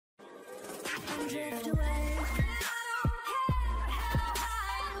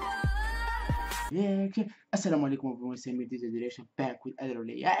Reaction. Assalamu alaikum everyone, Samir this is direction back with other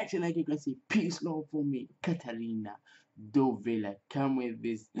reaction. Like you can see, peace love for me, Catalina Dovilla. Come with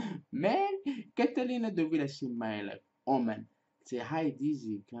this man, Catalina Dovilla. She my like, oh man, say hi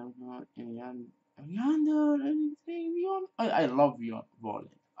Dizzy, come on and Yandel, anything beyond. I love you, Violin.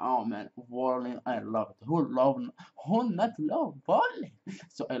 Oh man, Violin, I love it. Who not love Violin?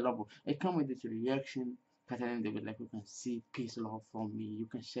 So I love it. I come with this reaction. Catalina David, like you can see, peace love from me. You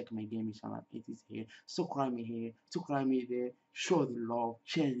can check my gaming channel, it is here. Subscribe me here, subscribe me there, show the love,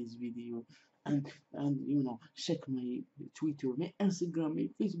 share this video, and you know, check my Twitter, my Instagram, my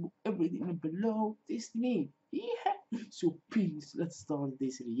Facebook, everything below. This me. Yeah. So please let's start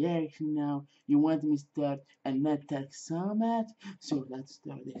this reaction now. You want me to start and not take so much? So let's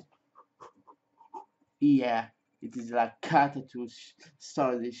start it. Yeah, it is like cat to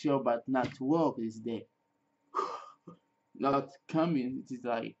start the show but not to work this day. Not coming, it is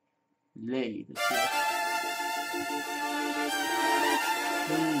like late.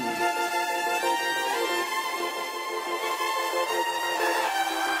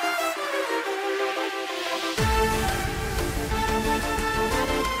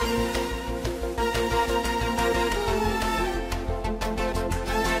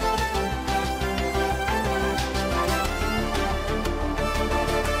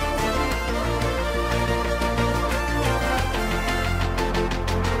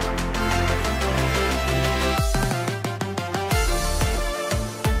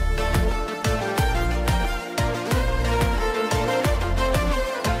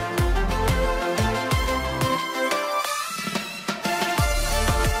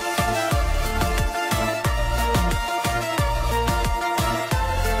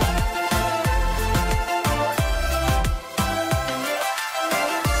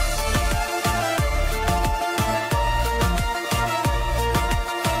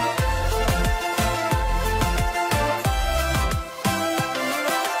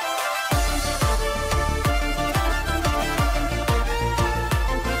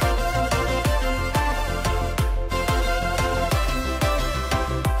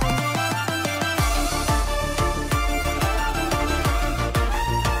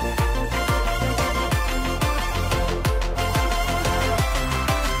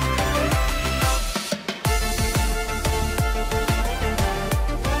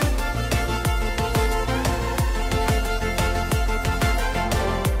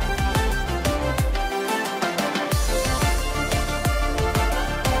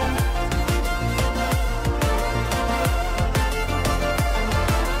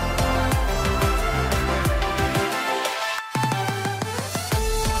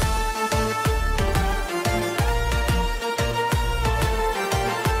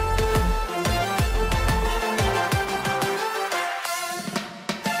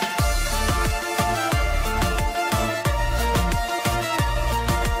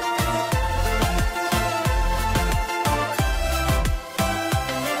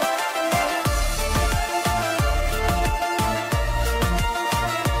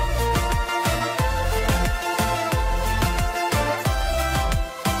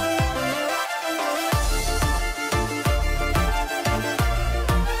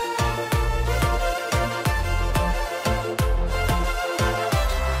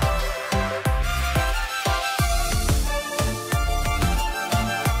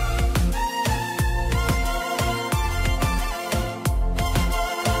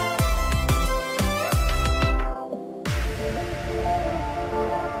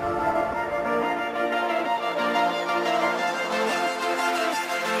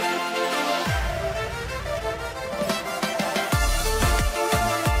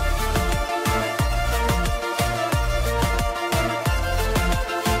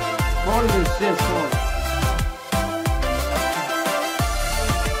 Holy shit, sorry.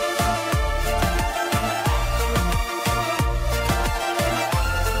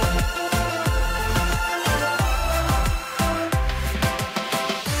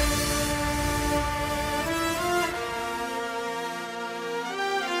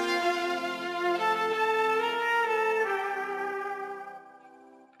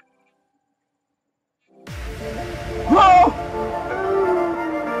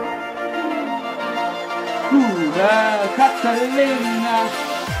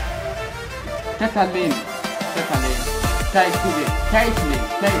 Catalina,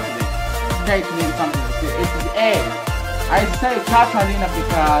 Caitlin, something. It is A. I say Catalina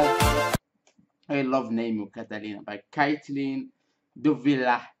because I love name of Catalina, but Caitlin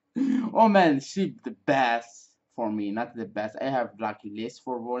Dovilla. Oh man, she's the best. for me, not the best. I have like a list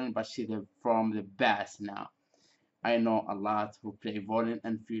for violin, but she's from the best now. I know a lot who play violin,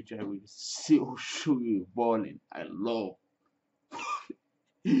 and future I will show you violin. I love.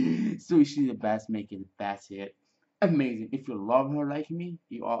 So she's the best, making the best here. Amazing. If you love her like me,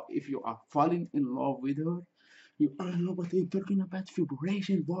 if you are falling in love with her, you don't know what I'm talking about.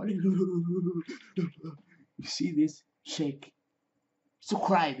 Vibration, violin. You see this? Shake.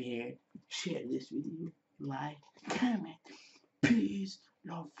 Subscribe here. Share this video. Like, comment. Peace,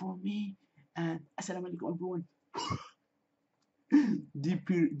 love for me, and Assalamu alaikum everyone. Deep,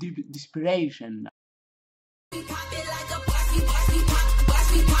 deep inspiration.